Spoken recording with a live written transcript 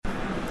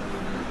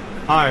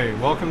Hi,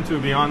 welcome to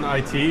Beyond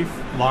IT,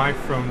 live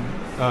from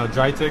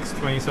GITEX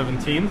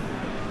 2017.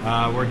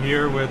 We're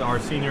here with our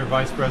Senior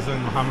Vice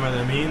President, Mohammed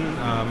Amin.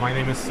 My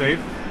name is Saif.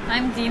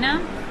 I'm Dina.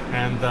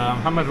 And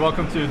Mohammed,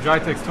 welcome to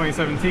GITEX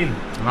 2017.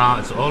 Wow,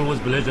 it's always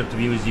a pleasure to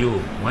be with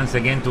you. Once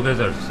again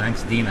together.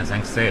 Thanks Dina,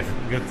 thanks Saif.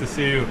 Good to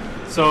see you.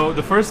 So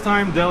the first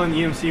time Dell and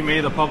EMC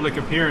made a public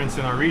appearance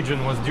in our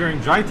region was during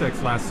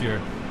GITEX last year.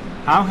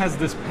 How has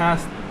this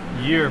past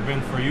year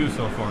been for you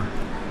so far?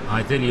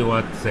 I tell you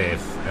what,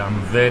 Saif,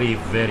 I'm very,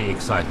 very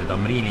excited.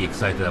 I'm really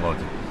excited about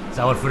it. It's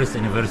our first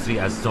anniversary,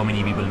 as so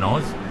many people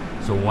knows.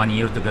 So 1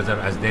 year together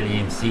as Dell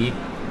EMC,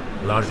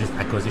 largest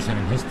acquisition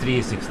in history,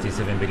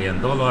 $67 billion,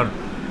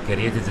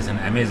 created this an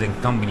amazing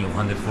company of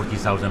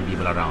 140,000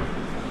 people around.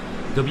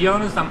 To be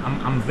honest,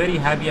 I'm very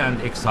happy and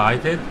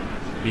excited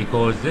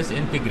because this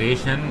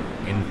integration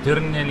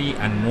internally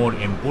and more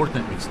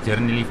important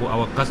externally for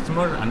our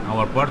customer and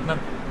our partner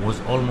was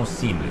almost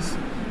seamless.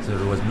 So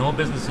there was no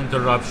business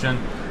interruption.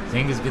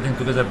 Things getting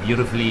together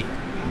beautifully.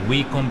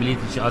 We complete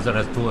each other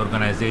as two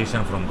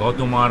organizations from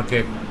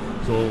go-to-market.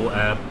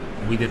 So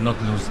we did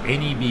not lose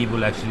any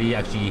people. Actually,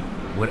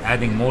 we're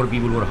adding more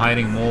people. We're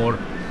hiring more.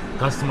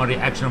 Customer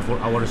reaction for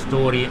our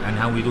story and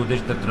how we do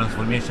digital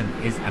transformation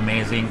is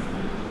amazing.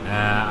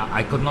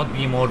 I could not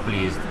be more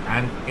pleased.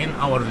 And in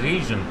our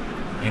region,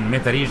 in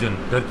META region,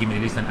 Turkey,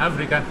 Middle East, and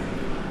Africa,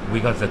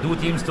 we got the two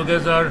teams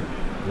together.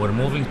 We're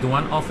moving to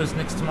one office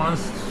next month,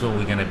 so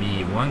we're gonna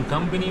be one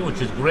company,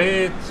 which is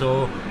great.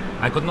 So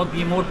I could not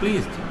be more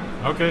pleased.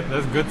 Okay,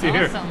 that's good to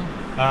hear.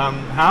 Awesome.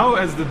 How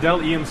has the Dell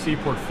EMC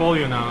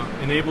portfolio now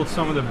enabled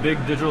some of the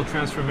big digital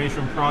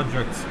transformation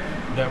projects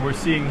that we're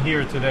seeing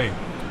here today?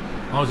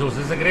 Also, this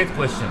is a great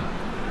question.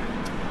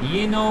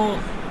 You know,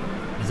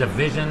 the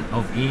vision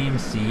of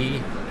EMC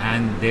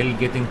and Dell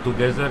getting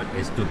together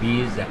is to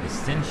be the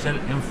essential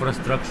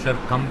infrastructure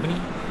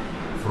company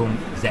from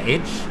the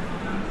edge,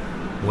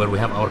 where we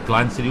have our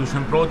client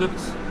solution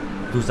products,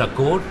 to the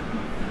core,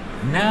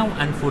 now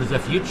and for the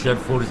future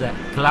for the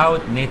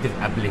cloud native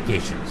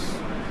applications.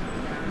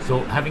 So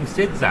having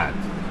said that,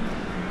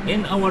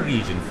 in our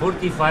region,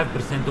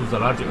 45% of the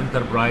large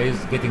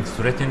enterprise getting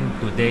threatened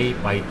today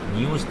by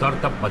new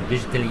startup but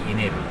digitally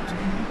enabled.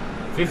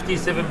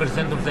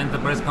 57% of the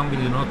enterprise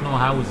company do not know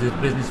how this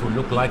business will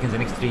look like in the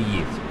next 3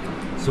 years.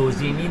 So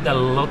they need a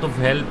lot of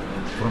help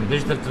from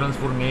digital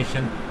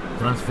transformation,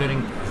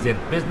 transferring their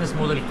business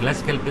model,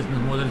 classical business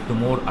model, to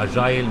more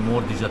agile,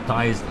 more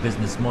digitized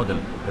business model,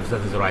 if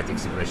that is the right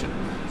expression.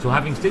 So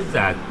having said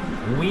that,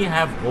 we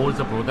have all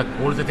the product,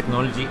 all the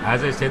technology,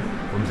 as I said,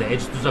 from the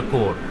edge to the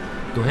core,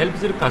 to help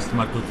their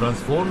customer to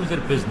transform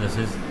their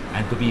businesses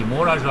and to be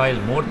more agile,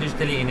 more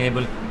digitally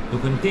enabled to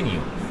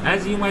continue.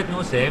 As you might know,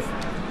 Saif,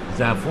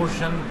 the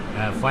Fortune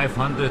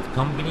 500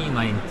 company,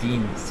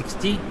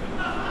 1960,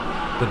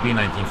 could be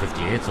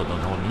 1958, so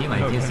don't hold me,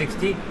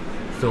 1960. Okay.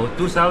 So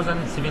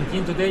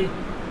 2017 today,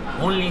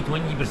 only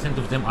 20%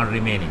 of them are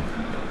remaining.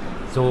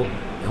 So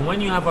when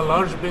you have a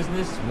large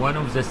business, one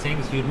of the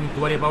things you need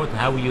to worry about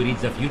how you reach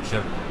the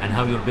future and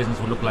how your business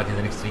will look like in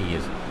the next 3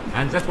 years.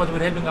 And that's what we're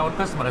helping our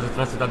customer as a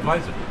trusted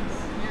advisor.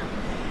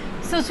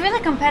 So it's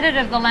really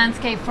competitive, the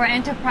landscape for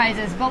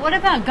enterprises, but what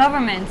about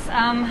governments?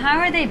 How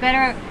are they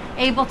better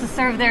able to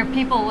serve their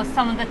people with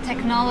some of the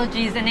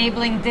technologies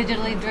enabling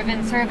digitally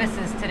driven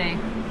services today?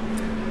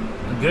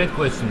 Great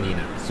question,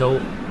 Nina.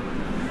 So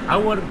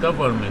our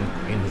government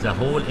in the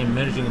whole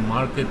emerging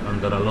market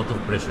under a lot of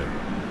pressure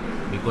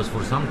because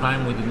for some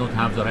time we did not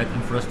have the right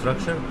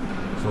infrastructure.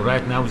 So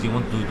right now they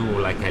want to do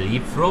like a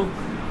leapfrog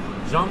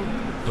jump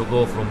to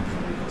go from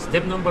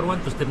step number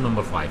 1 to step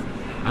number 5.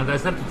 And I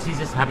started to see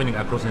this happening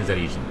across in the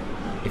region.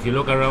 If you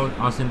look around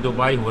us in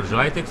Dubai, where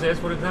GITEX is,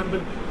 for example,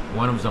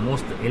 one of the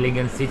most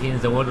elegant cities in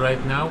the world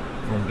right now,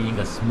 from being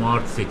a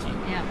smart city.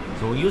 Yeah.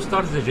 So you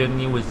start the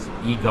journey with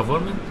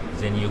e-government,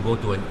 then you go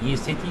to an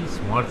e-city,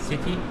 smart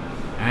city,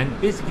 and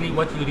basically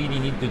what you really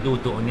need to do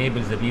to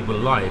enable the people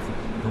life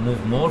to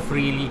move more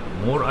freely,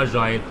 more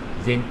agile,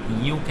 then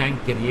you can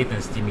create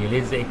and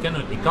stimulate the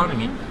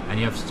economy, and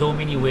you have so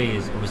many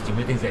ways of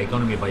stimulating the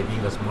economy by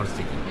being a smart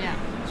city. Yeah.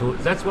 So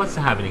that's what's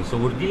happening. So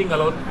we're dealing a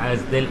lot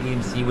as Dell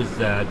EMC with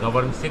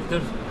government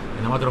sectors.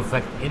 And a matter of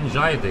fact, in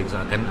GITEX,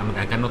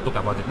 I cannot talk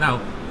about it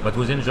now, but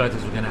within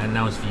GITEX we're going to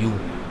announce few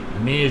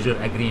major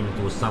agreement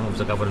with some of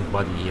the government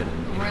body here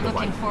in We're Dubai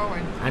looking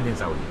forward. and in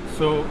Saudi.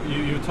 So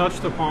you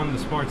touched upon the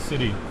smart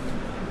city.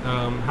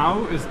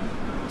 How is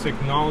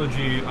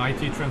technology,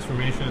 IT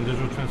transformation, and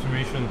digital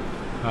transformation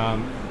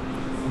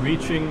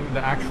reaching the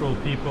actual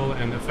people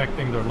and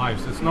affecting their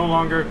lives? It's no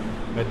longer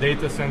a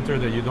data center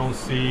that you don't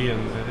see,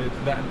 and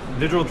that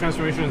digital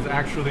transformation is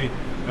actually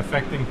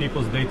affecting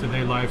people's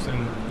day-to-day lives.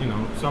 And you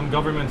know, some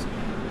governments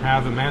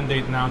have a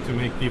mandate now to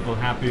make people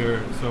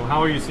happier. So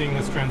how are you seeing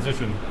this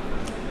transition?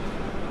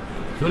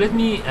 So let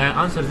me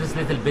answer this a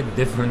little bit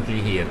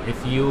differently here.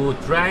 If you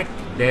track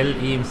Dell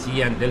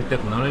EMC and Dell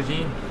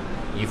Technology,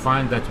 you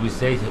find that we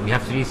say we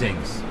have three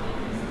things.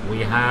 We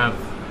have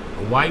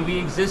why we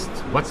exist,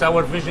 what's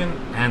our vision,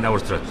 and our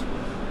strategy.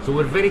 So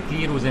we're very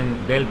clear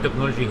within Dell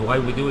Technology why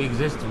we do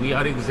exist. We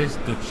are exist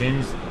to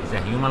change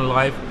the human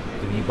life,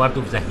 to be part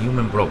of the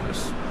human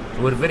progress.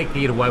 So we're very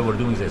clear why we're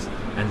doing this,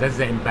 and that's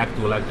the impact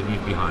we like to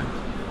leave behind.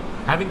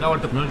 Having our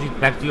technology,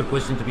 back to your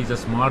question, to be the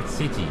smart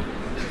city.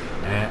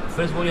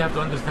 First of all, you have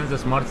to understand the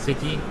smart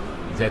city,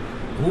 that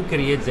who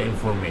creates the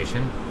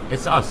information?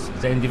 It's us,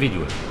 the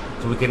individual.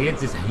 So we create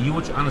this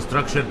huge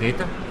unstructured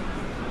data,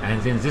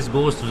 and then this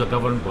goes to the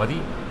government body,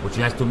 which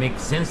has to make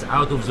sense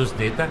out of this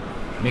data,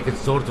 make it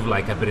sort of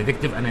like a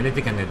predictive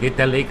analytic and a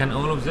data lake and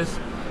all of this.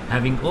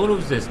 Having all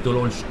of this to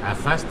launch a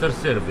faster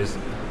service,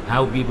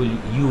 how people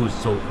use.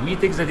 So we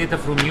take the data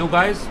from you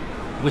guys,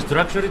 we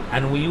structure it,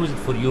 and we use it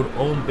for your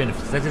own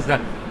benefits. That is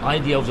the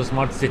idea of the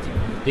smart city.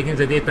 Taking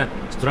the data,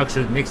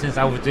 structure it, make sense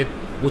out of it,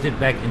 put it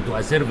back into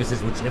a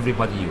services which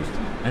everybody used.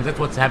 And that's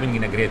what's happening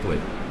in a great way.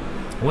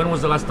 When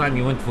was the last time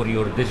you went for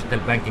your digital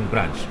banking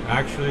branch?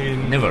 Actually,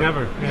 Never.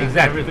 Yeah,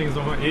 Exactly. Everything's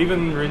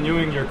even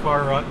renewing your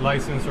car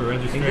license or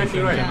registration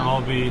Exactly right. can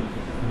all be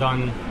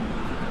done,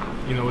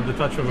 with the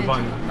touch of a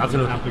button.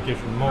 Absolutely.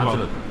 Application, mobile.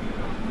 Absolutely.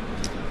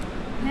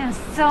 Yeah,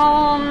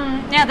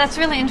 so that's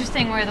really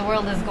interesting where the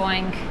world is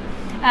going.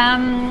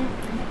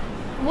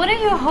 What are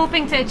you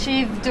hoping to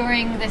achieve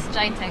during this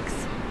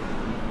GITEX?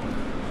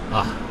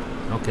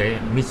 Okay,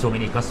 meet so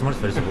many customers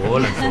first of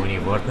all, and so many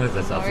partners.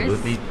 That's Of course.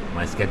 absolutely,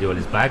 my schedule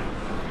is packed.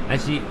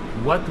 Actually,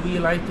 what we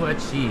like to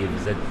achieve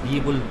is that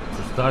people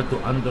to start to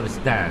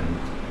understand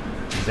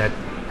that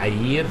a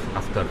year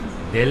after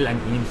Dell and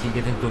EMC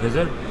getting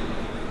together,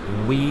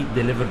 we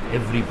delivered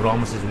every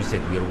promises we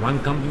said. We are one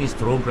company,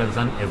 stronger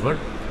than ever,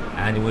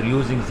 and we're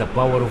using the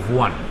power of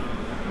one.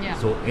 Yeah.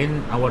 So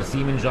in our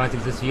Siemens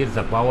GITEX this year,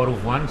 the power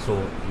of one.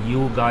 So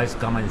you guys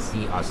come and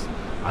see us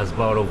as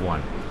power of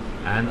one.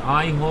 And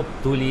I hope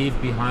to leave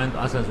behind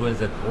us as well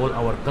that all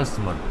our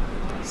customers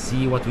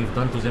see what we've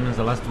done to them in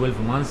the last 12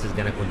 months is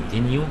going to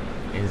continue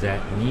in the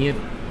near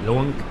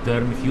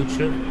long-term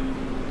future.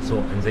 So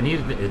in the near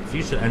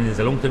future and in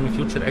the long-term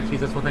future, actually,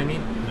 that's what I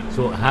mean.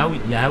 So how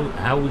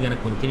we're going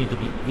to continue to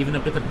be even a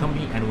better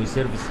company, and we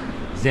service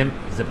them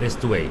the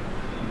best way.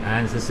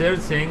 And the third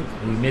thing,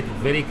 we made it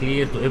very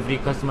clear to every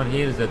customer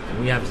here is that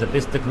we have the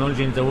best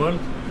technology in the world,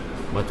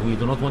 but we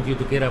do not want you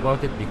to care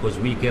about it because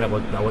we care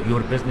about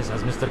your business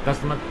as Mr.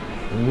 Customer.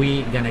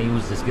 We're going to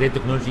use this great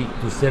technology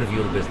to serve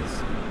your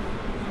business.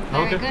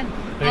 Very Okay. good.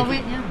 Thank Well,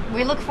 you.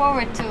 we look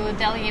forward to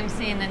Dell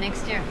EMC in the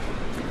next year.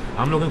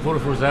 I'm looking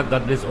forward for that.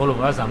 God bless all of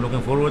us. I'm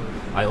looking forward.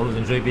 I always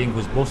enjoy being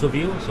with both of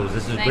you. So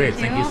this is Thank great.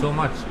 Thank you you. so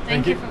much.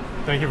 Thank you.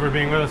 Thank you for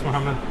being with us,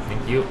 Mohammed.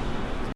 Thank you.